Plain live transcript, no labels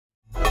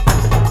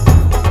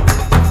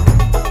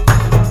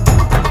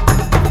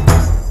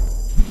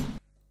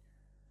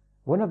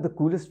One of the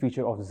coolest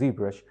features of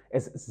ZBrush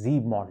is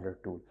ZModeler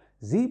tool.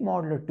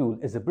 ZModeler tool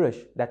is a brush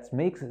that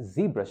makes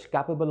ZBrush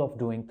capable of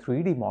doing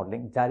 3D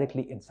modeling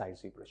directly inside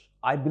ZBrush.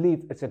 I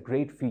believe it's a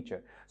great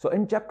feature. So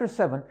in chapter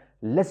 7,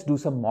 let's do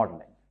some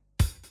modeling.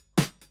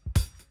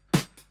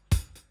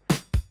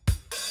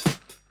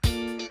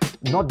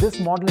 Not this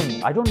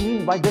modeling. I don't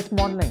mean by this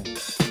modeling.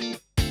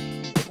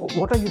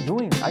 What are you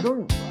doing? I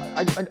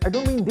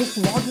don't mean this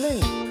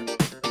modeling.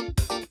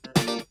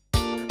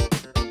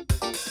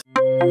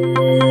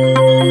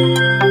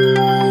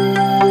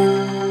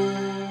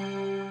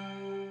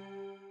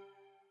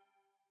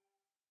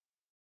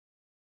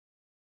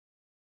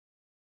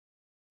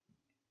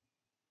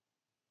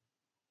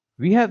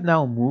 We have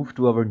now moved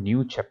to our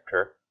new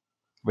chapter,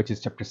 which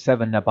is chapter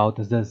 7 about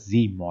the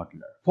ZModeler.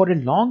 For a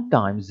long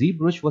time,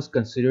 ZBrush was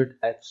considered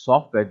a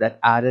software that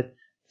added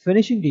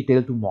finishing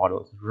detail to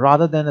models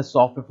rather than a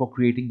software for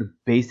creating the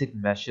basic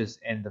meshes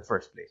in the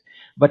first place.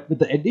 But with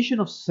the addition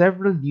of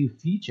several new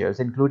features,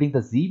 including the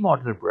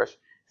ZModeler brush,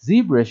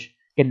 ZBrush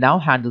can now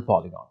handle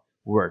polygon,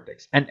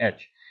 vertex, and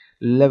edge,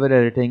 level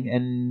editing,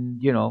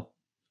 and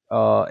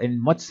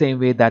in much same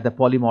way that the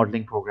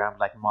polymodeling program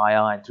like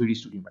Maya and 3D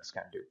Studio Max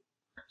can do.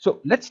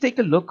 So let's take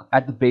a look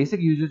at the basic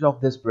usage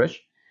of this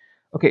brush.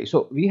 Okay,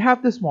 so we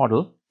have this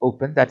model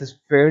open that is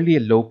fairly a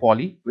low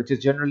poly, which is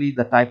generally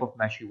the type of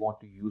mesh you want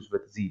to use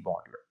with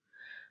ZModeler.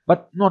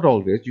 But not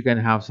always. You can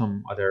have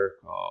some other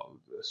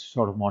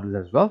sort of models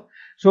as well.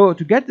 So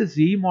to get the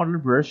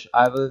ZModeler brush,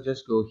 I will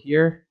just go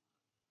here,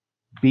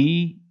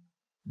 B,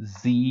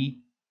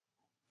 Z,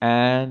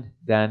 and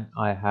then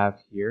I have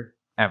here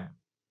M.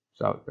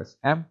 So I'll press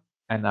M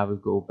and I will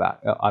go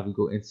back. I will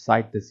go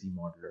inside the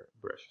ZModeler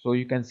brush. So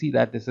you can see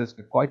that this is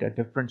quite a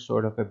different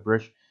sort of a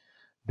brush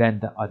than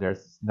the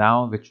others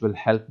now, which will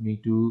help me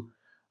to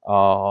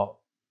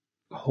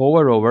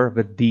hover over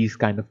with these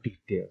kind of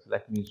details.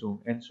 Let me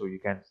zoom in so you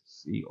can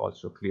see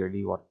also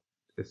clearly what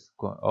is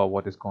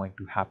going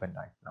to happen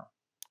right now.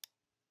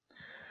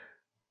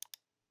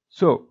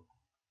 So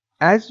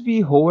as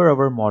we hover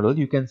over model,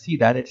 you can see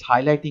that it's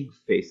highlighting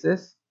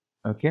faces,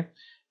 okay,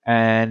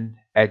 and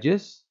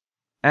edges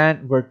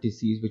and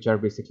vertices, which are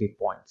basically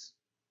points.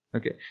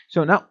 Okay,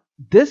 so now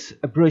this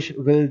brush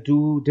will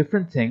do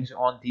different things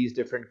on these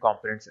different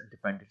components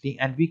independently,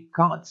 and we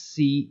can't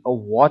see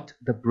what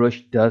the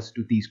brush does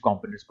to these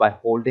components by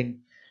holding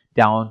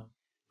down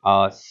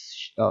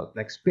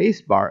like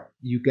space bar.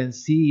 You can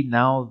see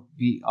now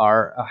we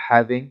are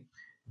having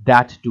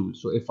that tool.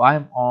 So if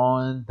I'm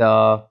on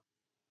the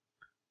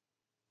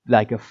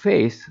like a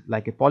face,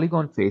 like a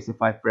polygon face,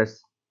 if I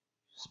press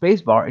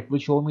spacebar, it will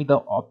show me the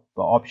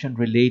option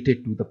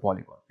related to the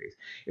polygon face.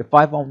 If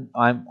I'm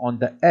on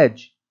the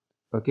edge,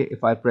 okay,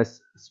 if I press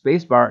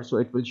spacebar, so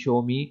it will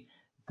show me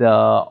the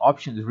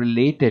options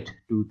related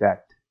to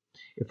that.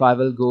 If I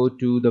will go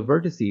to the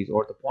vertices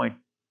or the point,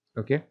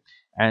 okay,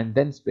 and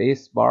then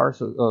spacebar,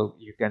 so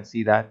you can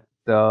see that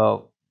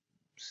the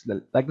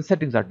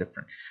settings are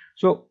different.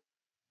 So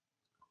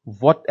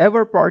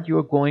whatever part you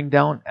are going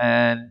down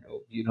and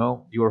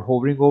you're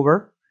hovering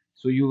over,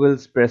 so you will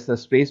press the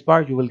space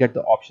bar, you will get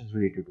the options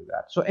related to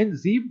that. So in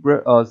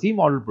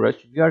ZModeler brush,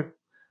 we are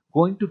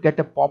going to get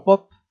a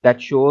pop-up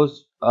that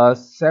shows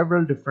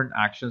several different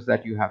actions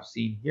that you have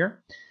seen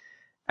here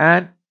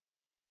and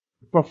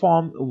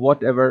perform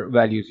whatever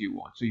values you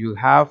want. So you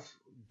have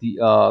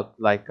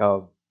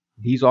the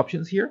these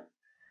options here,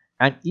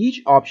 and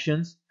each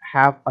options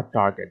have a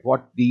target,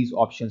 what these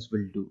options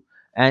will do,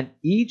 and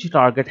each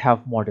target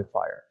have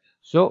modifier.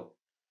 So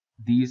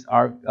these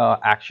are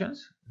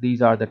actions,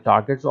 these are the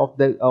targets of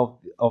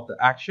the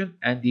action,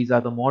 and these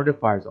are the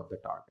modifiers of the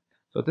target.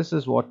 So this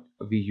is what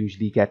we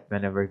usually get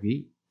whenever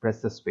we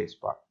press the space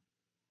bar.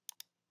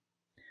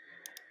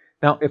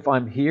 Now if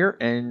I'm here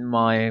in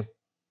my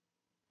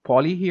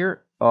poly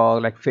here,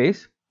 like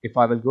face, if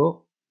I will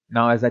go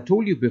now, as I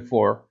told you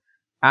before,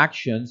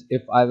 actions,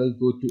 if I will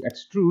go to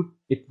extrude,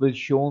 it will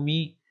show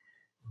me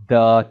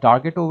the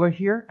target over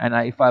here, and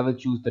if I will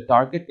choose the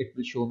target, it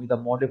will show me the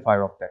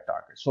modifier of that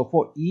target. So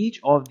for each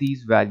of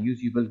these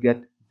values you will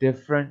get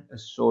different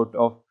sort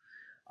of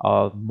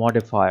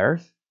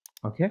modifiers.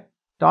 Okay,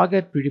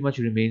 target pretty much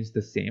remains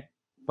the same,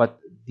 but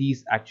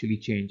these actually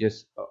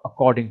changes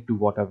according to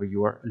whatever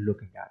you are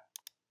looking at.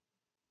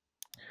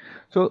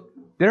 So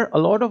there are a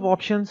lot of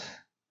options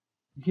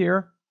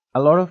here,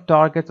 a lot of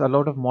targets, a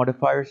lot of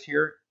modifiers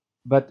here,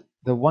 but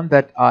the one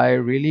that I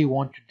really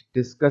want to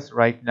discuss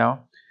right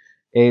now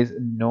is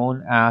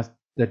known as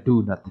the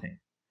do nothing.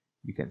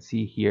 You can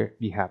see here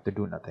we have the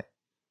do nothing.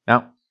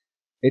 Now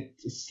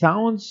it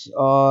sounds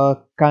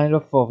kind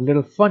of a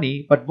little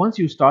funny, but once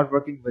you start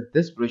working with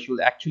this brush,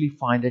 you'll actually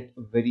find it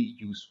very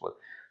useful.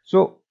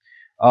 So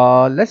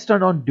let's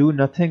turn on do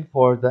nothing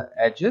for the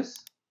edges.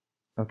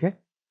 Okay,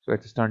 so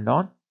it is turned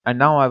on, and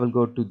now I will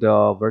go to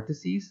the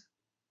vertices,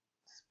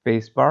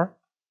 spacebar,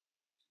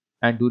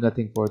 and do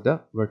nothing for the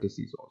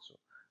vertices also.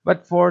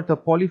 But for the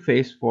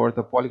polyface, for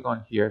the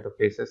polygon here, the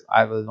faces,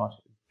 I will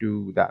not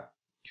do that.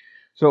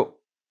 So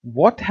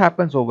what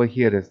happens over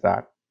here is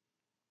that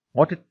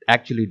what it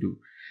actually do,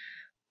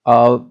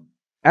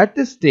 At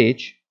this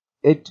stage,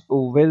 it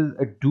will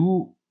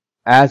do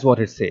as what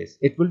it says.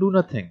 It will do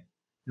nothing.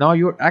 Now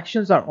your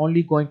actions are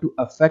only going to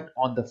affect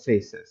on the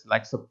faces.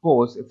 Like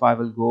suppose if I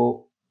will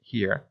go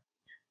here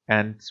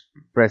and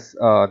press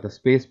the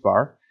space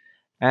bar,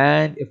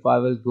 and if I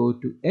will go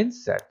to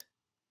inset,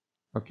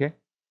 okay,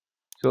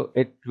 so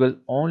it will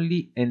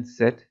only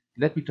inset.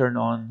 Let me turn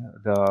on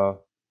the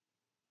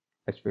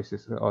edge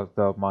faces or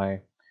the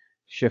my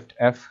shift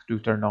F to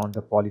turn on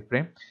the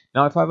polyframe.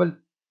 Now if I will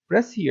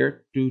press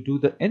here to do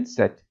the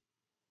inset,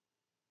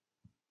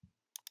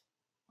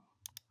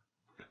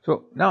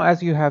 so now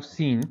as you have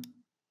seen, here,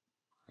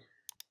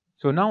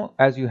 so now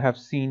as you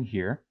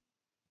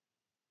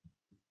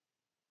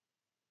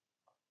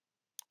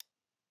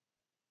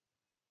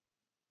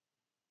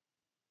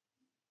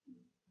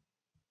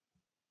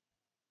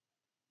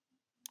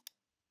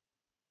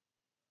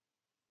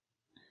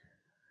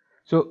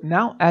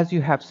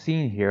have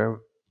seen here,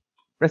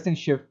 pressing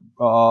shift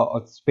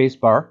or space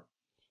bar,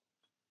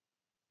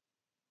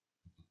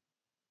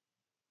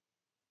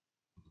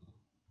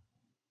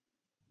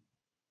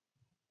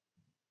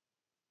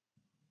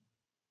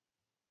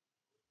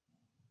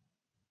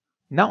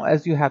 now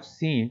as you have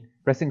seen,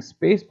 pressing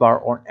space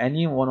bar on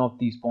any one of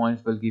these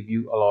points will give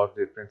you a lot of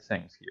different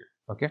things here.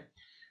 Okay,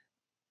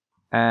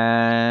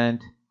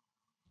 and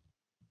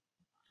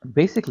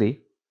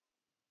basically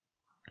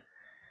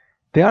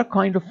they are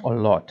kind of a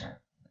lot,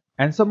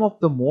 and some of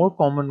the more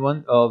common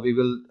one we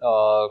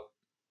will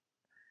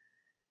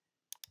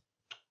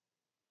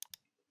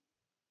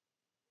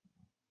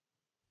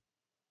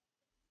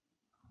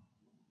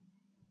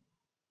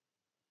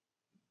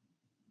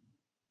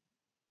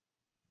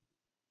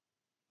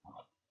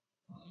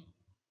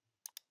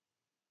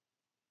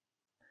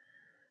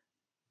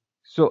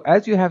so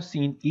as you have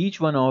seen, each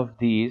one of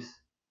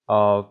these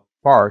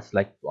parts,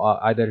 like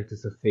either it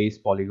is a face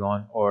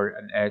polygon or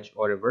an edge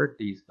or a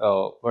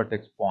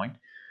vertex point,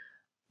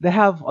 they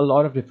have a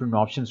lot of different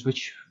options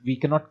which we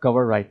cannot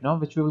cover right now,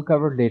 which we will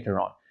cover later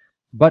on.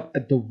 But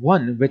the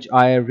one which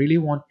I really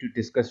want to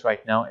discuss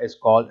right now is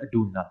called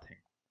do nothing,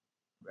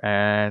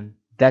 and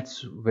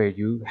that's where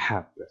you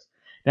have this.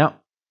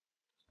 Now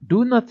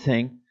do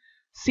nothing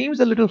seems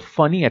a little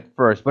funny at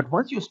first, but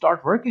once you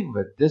start working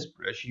with this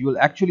brush, you will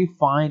actually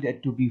find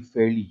it to be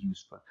fairly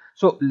useful.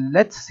 So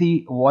let's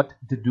see what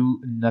the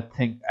do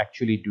nothing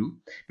actually do.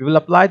 We will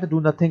apply the do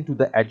nothing to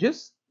the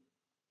edges,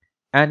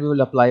 and we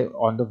will apply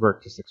on the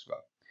vertex as well.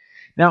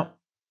 Now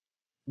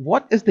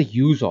what is the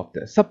use of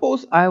this?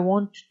 Suppose I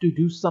want to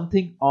do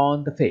something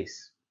on the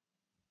face,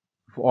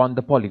 on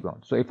the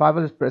polygon. So if I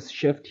will press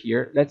shift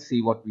here, let's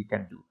see what we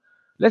can do.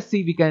 Let's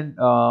see, we can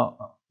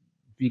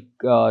we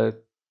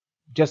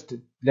just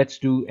let's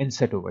do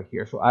inset over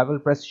here. So I will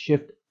press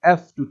shift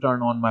F to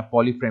turn on my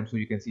polyframe so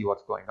you can see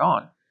what's going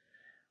on.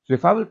 So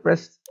if I will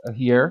press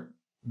here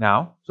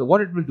now, so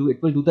what it will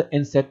do the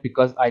inset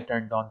because I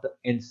turned on the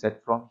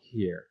inset from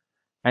here,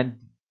 and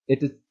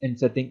it is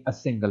insetting a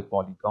single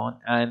polygon,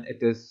 and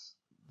it is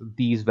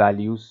these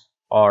values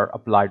are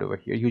applied over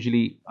here.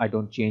 Usually I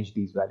don't change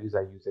these values,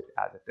 I use it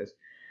as it is.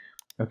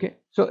 Okay,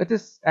 so it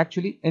is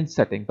actually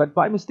insetting, but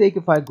by mistake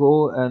if I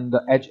go and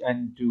the edge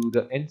and do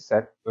the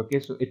inset, okay,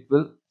 so it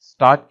will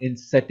start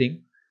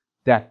insetting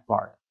that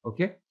part.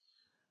 Okay,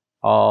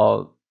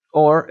 uh,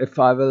 or if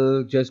I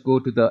will just go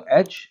to the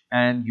edge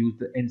and use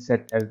the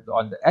inset as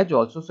on the edge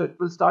also, so it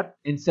will start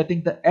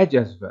insetting the edge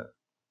as well.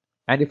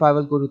 And if I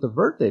will go to the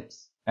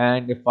vertex,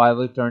 and if I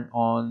will turn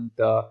on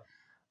the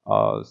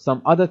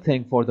some other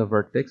thing for the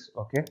vertex,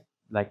 okay,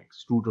 like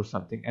extrude or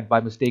something, and by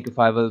mistake if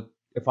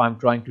I'm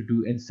trying to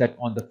do inset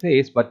on the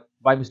face, but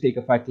by mistake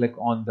if I click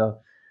on the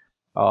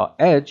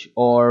edge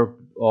or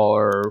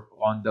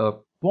on the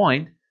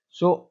point,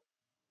 so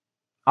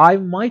I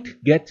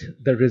might get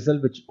the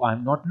result which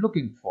I'm not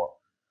looking for.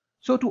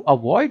 So to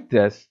avoid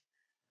this,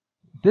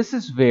 this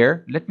is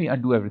where, let me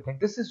undo everything,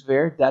 this is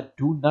where that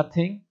do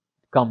nothing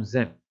comes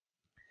in.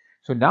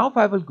 So now if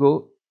I will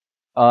go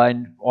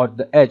and on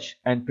the edge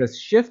and press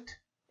shift,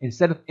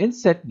 instead of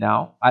inset,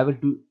 now I will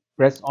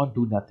press on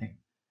do nothing.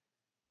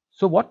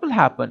 So what will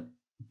happen?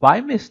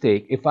 By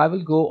mistake, if I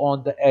will go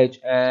on the edge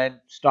and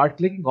start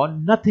clicking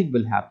on, nothing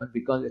will happen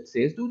because it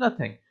says do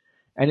nothing.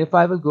 And if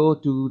I will go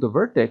to the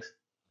vertex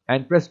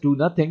and press do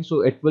nothing,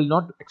 so it will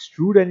not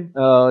extrude any,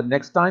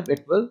 next time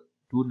it will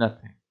do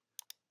nothing.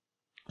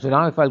 So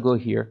now if I'll go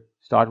here,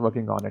 start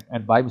working on it,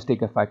 and by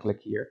mistake if I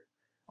click here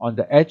on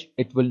the edge,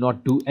 it will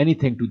not do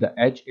anything to the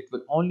edge. It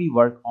will only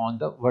work on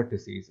the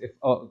vertices. If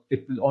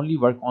it will only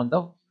work on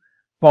the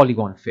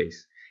polygon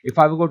face. If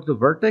I will go to the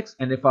vertex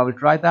and if I will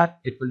try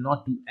that, it will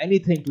not do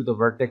anything to the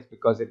vertex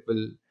because it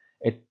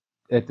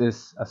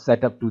is a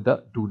setup to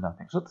the do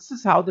nothing. So this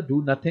is how the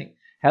do nothing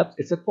helps.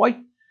 It's a quite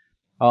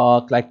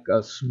like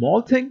a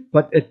small thing,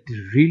 but it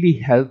really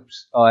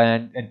helps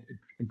and it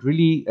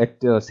really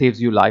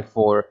saves you life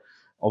for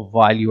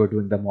while you are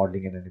doing the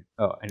modeling and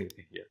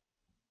anything here.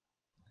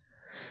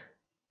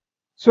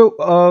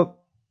 So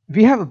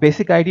we have a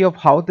basic idea of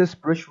how this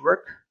brush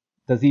works,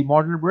 the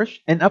ZModeler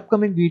brush. In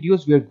upcoming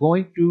videos, we are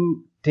going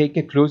to take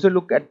a closer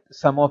look at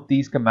some of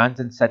these commands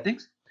and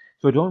settings.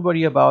 So don't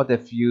worry about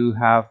if you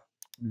have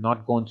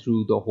not gone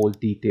through the whole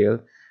detail.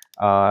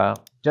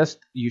 Just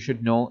you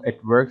should know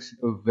it works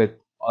with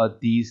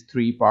these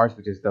three parts,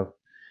 which is the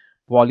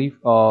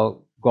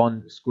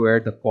polygon square,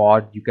 the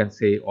quad you can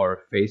say,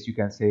 or face you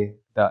can say,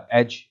 the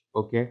edge,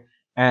 okay,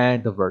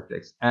 and the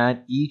vertex.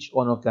 And each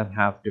one of them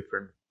have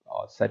different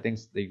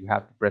settings that you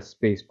have to press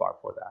spacebar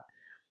for that.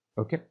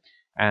 Okay,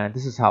 and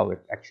this is how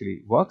it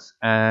actually works.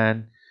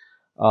 And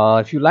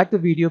if you like the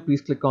video,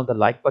 please click on the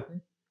like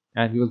button,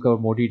 and we will cover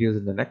more details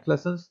in the next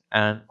lessons.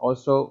 And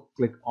also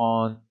click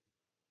on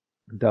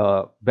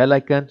the bell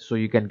icon so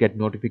you can get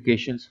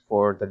notifications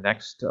for the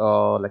next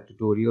like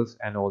tutorials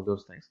and all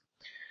those things.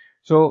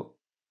 So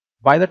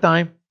by the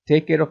time,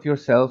 take care of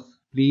yourself.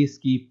 Please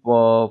keep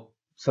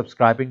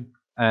subscribing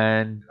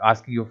and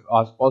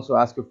also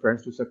ask your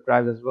friends to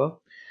subscribe as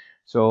well.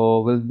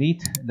 So we'll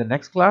meet in the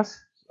next class.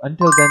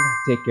 Until then,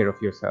 take care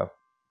of yourself.